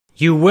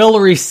you will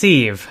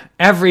receive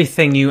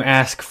everything you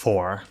ask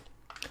for.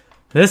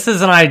 This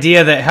is an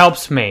idea that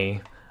helps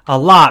me a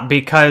lot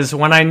because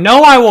when I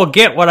know I will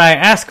get what I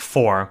ask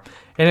for,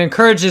 it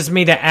encourages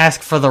me to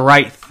ask for the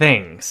right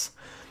things.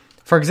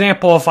 For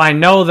example, if I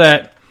know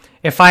that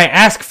if I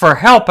ask for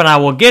help and I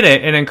will get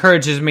it, it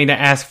encourages me to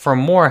ask for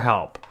more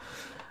help.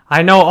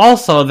 I know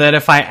also that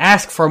if I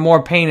ask for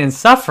more pain and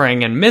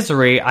suffering and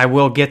misery, I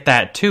will get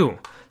that too.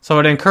 So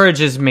it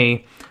encourages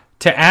me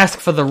to ask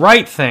for the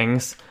right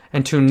things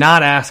and to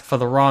not ask for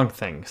the wrong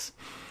things.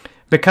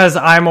 Because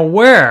I'm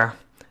aware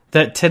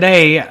that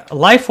today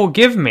life will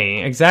give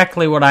me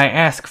exactly what I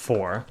ask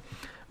for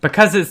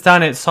because it's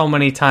done it so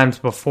many times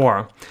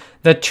before.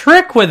 The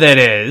trick with it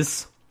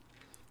is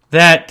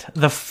that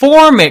the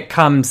form it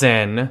comes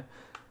in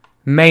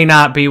may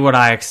not be what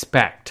I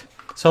expect.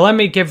 So let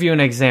me give you an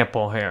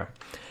example here.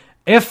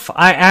 If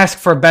I ask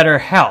for better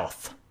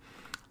health,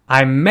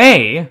 I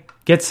may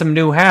get some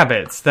new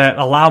habits that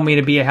allow me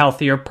to be a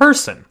healthier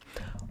person.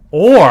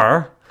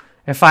 Or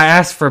if I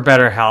ask for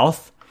better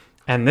health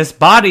and this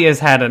body has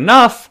had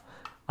enough,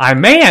 I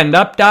may end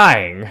up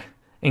dying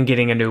and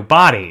getting a new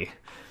body.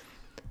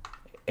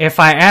 If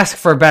I ask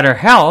for better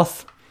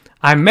health,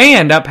 I may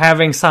end up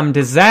having some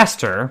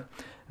disaster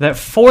that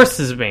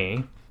forces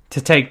me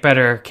to take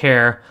better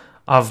care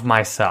of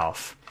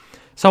myself.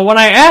 So when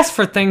I ask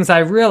for things, I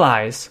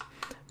realize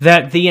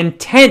that the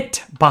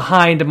intent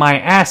behind my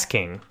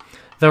asking,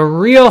 the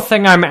real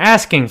thing I'm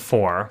asking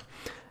for,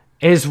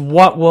 is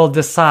what will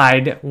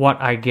decide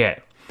what I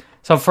get.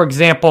 So for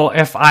example,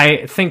 if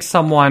I think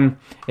someone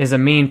is a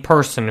mean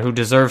person who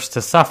deserves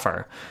to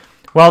suffer,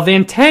 well, the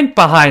intent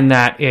behind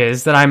that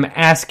is that I'm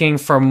asking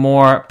for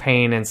more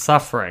pain and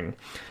suffering.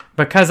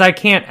 Because I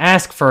can't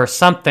ask for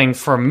something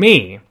for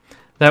me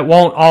that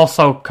won't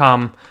also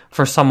come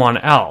for someone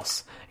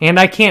else. And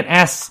I can't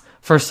ask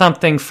for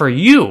something for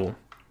you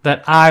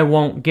that I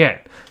won't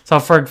get. So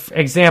for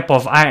example,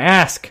 if I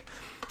ask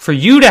for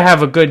you to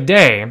have a good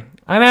day,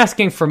 I'm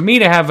asking for me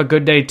to have a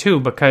good day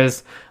too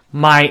because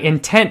my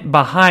intent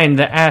behind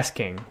the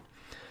asking,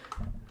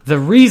 the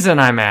reason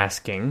I'm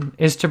asking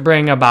is to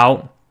bring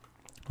about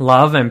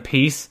love and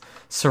peace,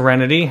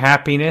 serenity,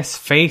 happiness,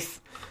 faith.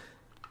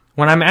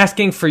 When I'm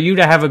asking for you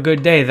to have a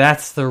good day,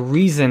 that's the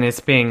reason it's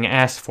being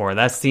asked for.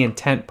 That's the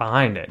intent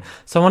behind it.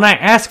 So when I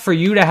ask for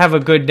you to have a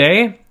good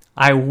day,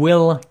 I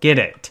will get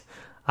it.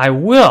 I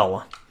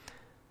will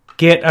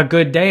get a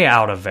good day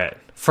out of it.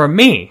 For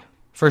me,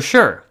 for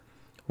sure.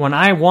 When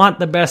I want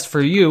the best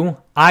for you,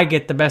 I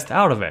get the best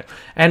out of it.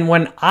 And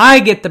when I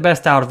get the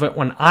best out of it,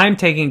 when I'm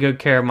taking good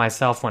care of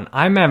myself, when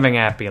I'm having a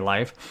happy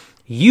life,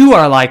 you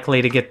are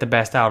likely to get the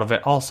best out of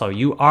it also.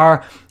 You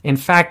are, in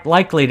fact,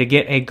 likely to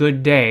get a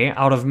good day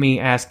out of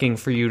me asking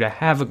for you to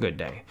have a good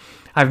day.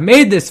 I've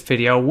made this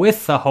video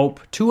with the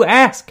hope to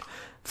ask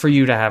for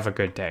you to have a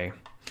good day.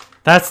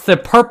 That's the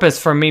purpose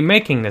for me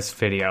making this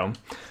video.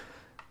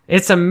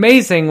 It's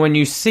amazing when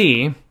you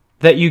see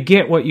that you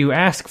get what you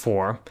ask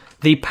for,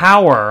 the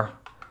power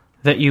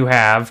that you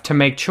have to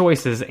make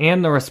choices,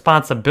 and the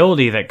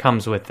responsibility that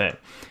comes with it.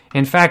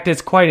 In fact,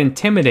 it's quite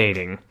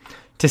intimidating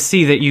to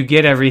see that you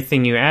get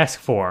everything you ask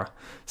for.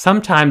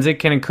 Sometimes it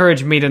can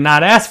encourage me to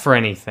not ask for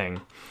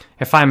anything.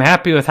 If I'm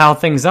happy with how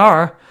things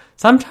are,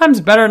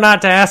 sometimes better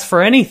not to ask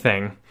for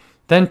anything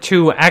than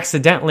to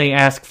accidentally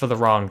ask for the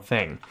wrong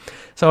thing.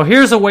 So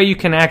here's a way you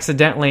can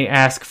accidentally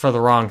ask for the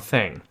wrong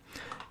thing.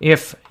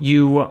 If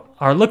you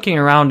are looking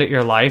around at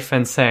your life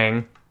and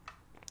saying,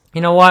 you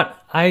know what,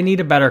 I need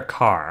a better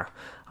car.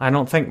 I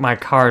don't think my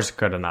car's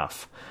good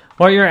enough.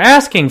 What you're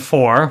asking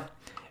for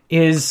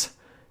is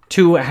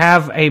to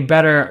have a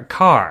better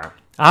car,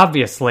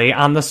 obviously,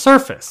 on the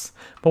surface.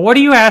 But what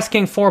are you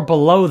asking for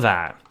below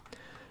that?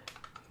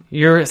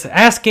 You're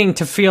asking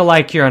to feel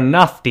like you're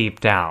enough deep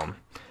down.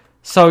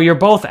 So you're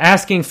both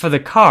asking for the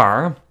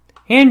car,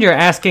 and you're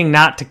asking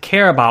not to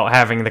care about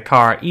having the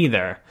car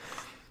either.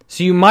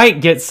 So you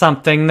might get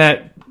something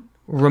that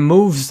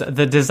removes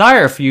the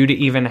desire for you to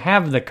even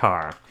have the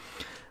car.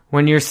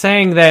 When you're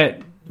saying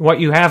that what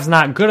you have is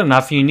not good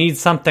enough, you need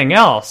something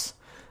else,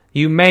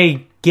 you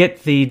may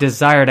get the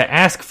desire to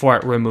ask for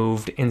it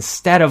removed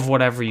instead of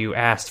whatever you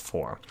asked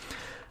for.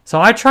 So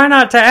I try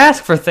not to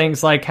ask for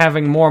things like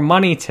having more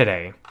money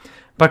today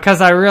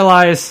because I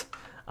realize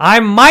I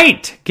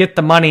might get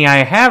the money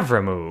I have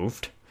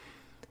removed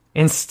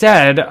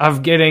instead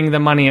of getting the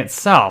money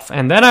itself.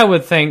 And then I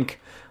would think,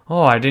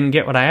 oh, I didn't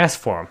get what I asked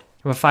for.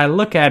 If I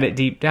look at it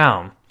deep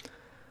down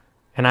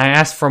and I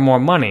asked for more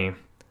money,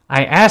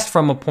 I asked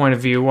from a point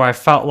of view where I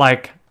felt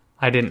like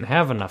I didn't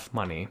have enough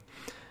money.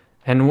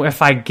 And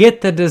if I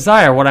get the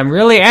desire, what I'm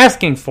really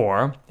asking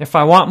for, if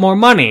I want more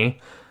money,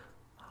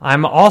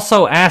 I'm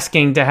also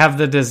asking to have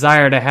the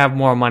desire to have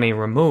more money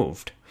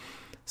removed.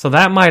 So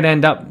that might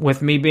end up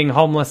with me being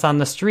homeless on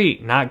the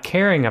street, not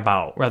caring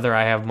about whether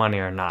I have money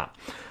or not.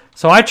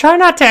 So I try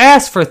not to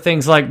ask for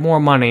things like more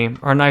money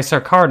or a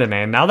nicer car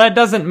today. Now that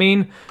doesn't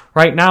mean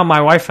right now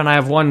my wife and I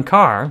have one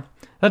car.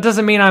 That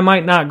doesn't mean I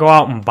might not go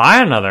out and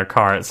buy another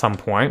car at some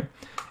point.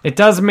 It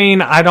does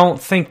mean I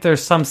don't think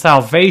there's some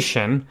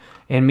salvation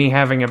in me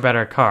having a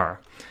better car.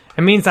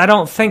 It means I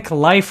don't think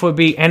life would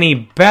be any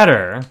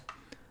better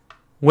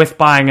with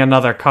buying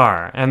another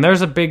car. And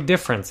there's a big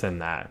difference in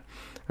that.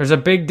 There's a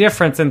big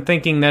difference in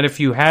thinking that if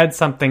you had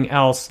something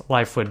else,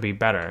 life would be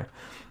better.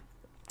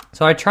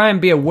 So I try and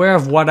be aware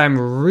of what I'm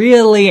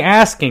really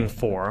asking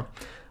for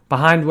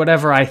behind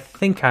whatever I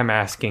think I'm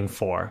asking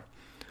for.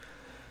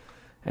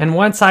 And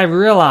once I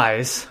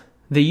realize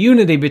the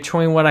unity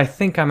between what I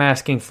think I'm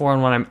asking for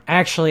and what I'm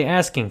actually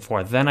asking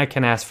for, then I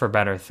can ask for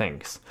better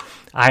things.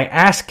 I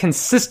ask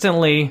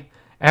consistently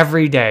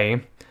every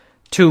day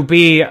to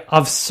be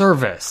of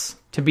service,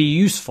 to be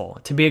useful,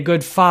 to be a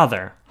good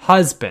father,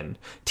 husband,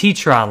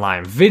 teacher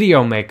online,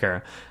 video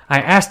maker. I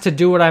ask to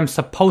do what I'm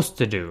supposed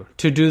to do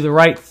the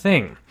right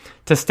thing,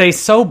 to stay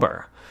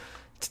sober,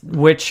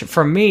 which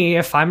for me,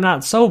 if I'm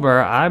not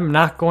sober, I'm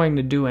not going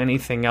to do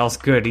anything else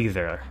good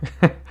either.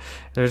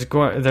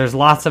 There's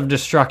lots of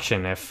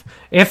destruction.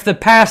 If the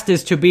past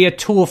is to be a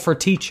tool for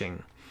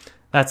teaching,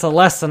 that's a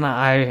lesson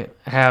I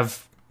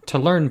have to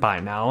learn by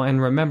now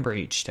and remember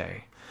each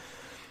day.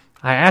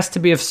 I ask to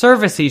be of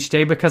service each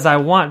day because I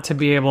want to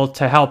be able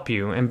to help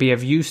you and be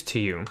of use to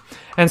you.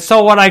 And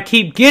so what I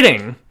keep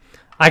getting,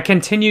 I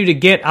continue to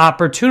get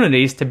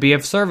opportunities to be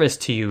of service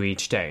to you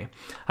each day.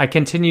 I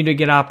continue to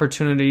get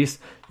opportunities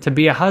to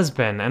be a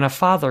husband and a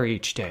father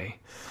each day.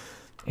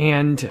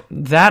 And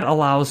that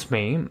allows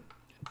me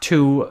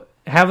to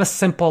have a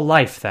simple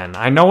life then.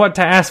 I know what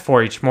to ask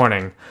for each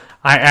morning.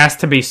 I ask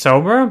to be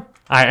sober.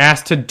 I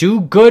ask to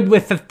do good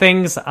with the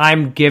things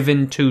I'm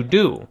given to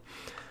do.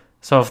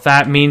 So if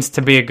that means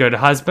to be a good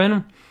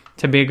husband,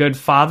 to be a good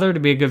father, to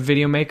be a good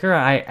video maker,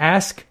 I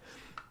ask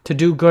to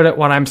do good at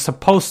what I'm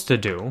supposed to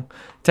do,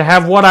 to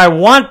have what I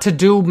want to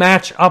do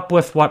match up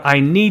with what I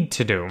need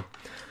to do.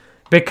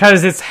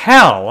 Because it's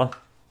hell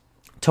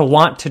to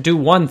want to do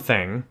one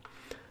thing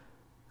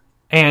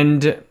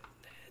and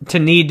to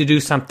need to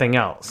do something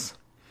else.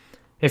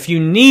 If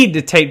you need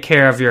to take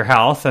care of your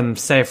health and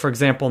say, for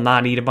example,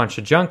 not eat a bunch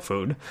of junk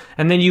food,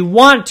 and then you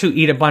want to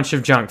eat a bunch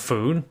of junk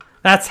food,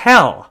 that's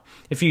hell.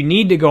 If you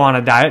need to go on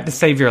a diet to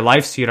save your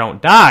life so you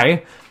don't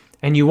die,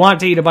 and you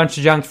want to eat a bunch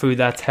of junk food,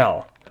 that's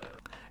hell.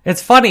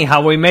 It's funny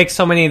how we make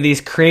so many of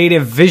these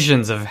creative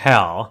visions of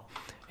hell,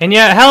 and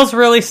yet hell's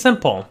really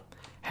simple.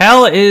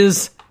 Hell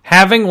is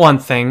having one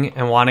thing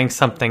and wanting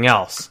something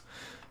else.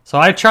 So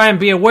I try and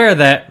be aware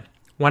that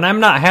when I'm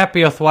not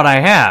happy with what I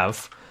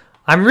have,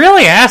 I'm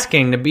really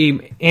asking to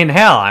be in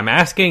hell. I'm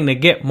asking to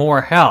get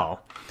more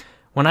hell.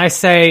 When I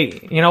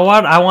say, you know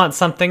what, I want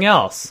something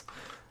else.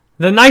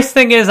 The nice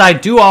thing is I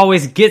do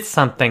always get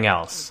something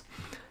else.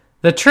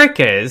 The trick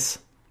is,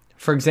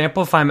 for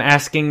example, if I'm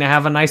asking to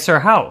have a nicer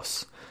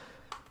house,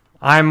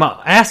 I'm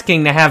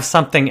asking to have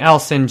something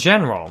else in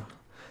general.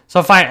 So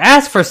if I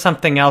ask for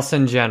something else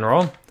in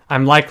general,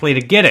 I'm likely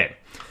to get it.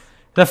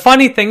 The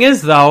funny thing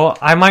is, though,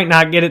 I might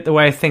not get it the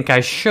way I think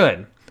I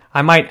should.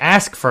 I might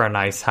ask for a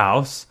nice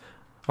house,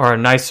 or a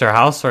nicer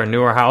house, or a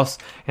newer house,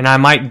 and I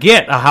might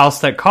get a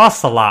house that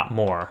costs a lot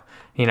more.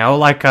 You know,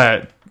 like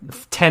a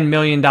 $10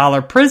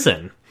 million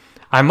prison.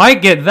 I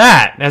might get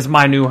that as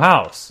my new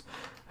house.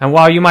 And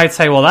while you might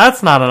say, well,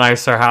 that's not a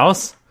nicer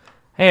house,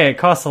 hey, it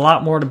costs a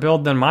lot more to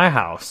build than my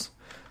house.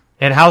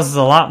 It houses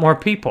a lot more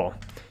people.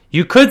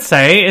 You could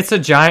say it's a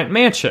giant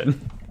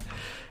mansion.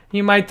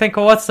 You might think,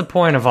 well, what's the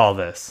point of all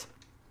this?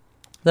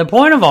 The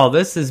point of all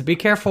this is be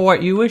careful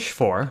what you wish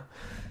for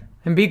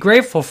and be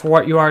grateful for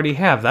what you already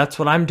have. That's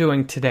what I'm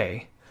doing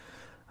today.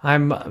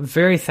 I'm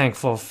very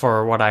thankful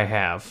for what I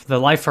have. The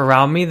life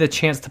around me, the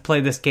chance to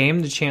play this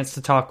game, the chance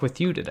to talk with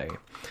you today.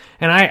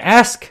 And I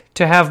ask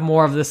to have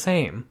more of the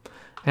same.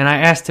 And I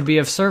ask to be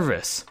of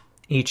service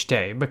each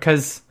day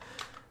because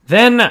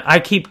then I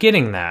keep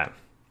getting that.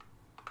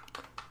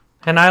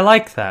 And I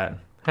like that.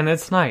 And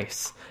it's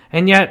nice.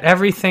 And yet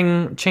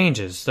everything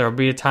changes. There will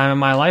be a time in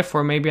my life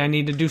where maybe I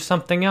need to do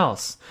something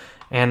else.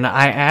 And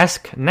I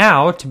ask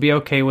now to be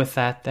okay with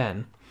that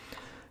then.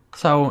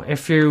 So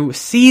if you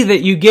see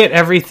that you get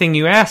everything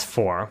you ask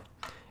for,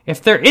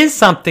 if there is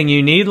something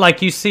you need,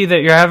 like you see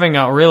that you're having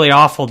a really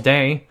awful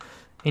day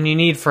and you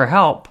need for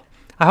help,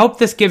 I hope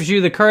this gives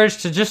you the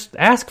courage to just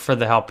ask for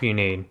the help you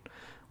need.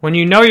 When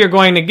you know you're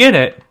going to get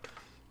it,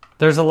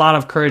 there's a lot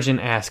of courage in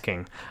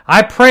asking.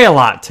 I pray a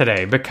lot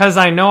today because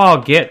I know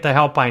I'll get the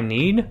help I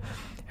need.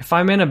 If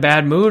I'm in a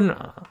bad mood,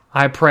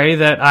 I pray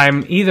that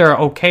I'm either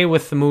okay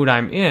with the mood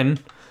I'm in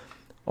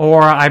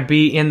or I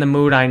be in the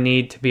mood I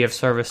need to be of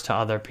service to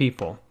other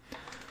people.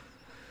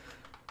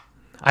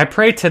 I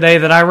pray today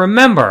that I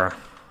remember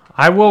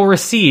I will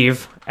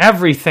receive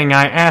everything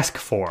I ask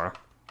for.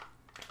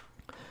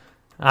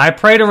 I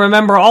pray to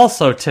remember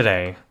also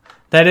today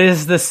that it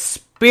is the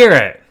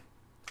spirit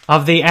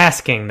of the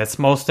asking that's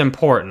most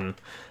important.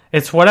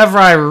 It's whatever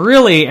I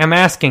really am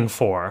asking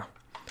for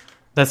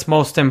that's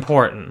most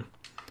important,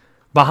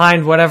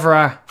 behind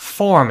whatever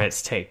form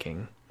it's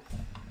taking.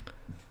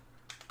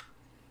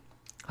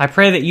 I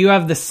pray that you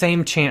have the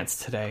same chance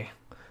today,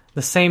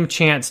 the same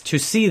chance to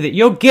see that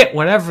you'll get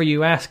whatever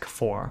you ask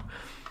for,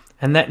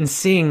 and that in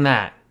seeing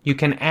that, you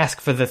can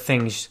ask for the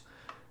things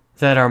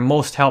that are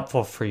most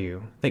helpful for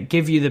you, that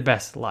give you the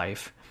best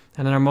life,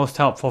 and that are most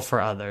helpful for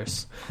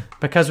others.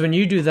 Because when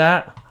you do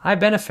that, I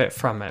benefit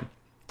from it.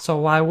 So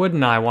why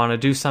wouldn't I want to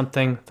do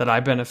something that I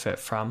benefit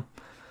from?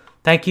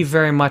 Thank you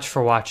very much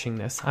for watching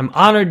this. I'm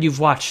honored you've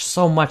watched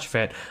so much of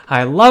it.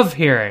 I love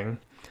hearing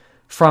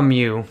from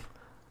you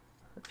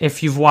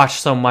if you've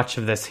watched so much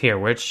of this here,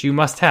 which you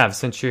must have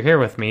since you're here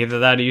with me. Either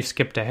that or you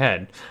skipped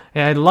ahead.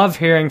 And I love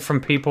hearing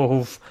from people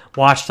who've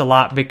watched a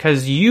lot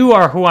because you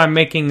are who I'm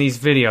making these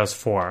videos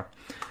for.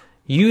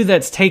 You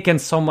that's taken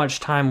so much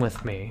time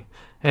with me.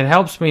 It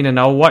helps me to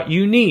know what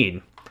you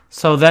need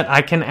so that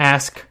I can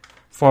ask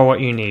for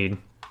what you need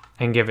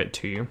and give it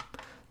to you.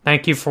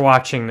 Thank you for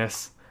watching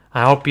this.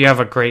 I hope you have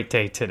a great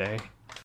day today.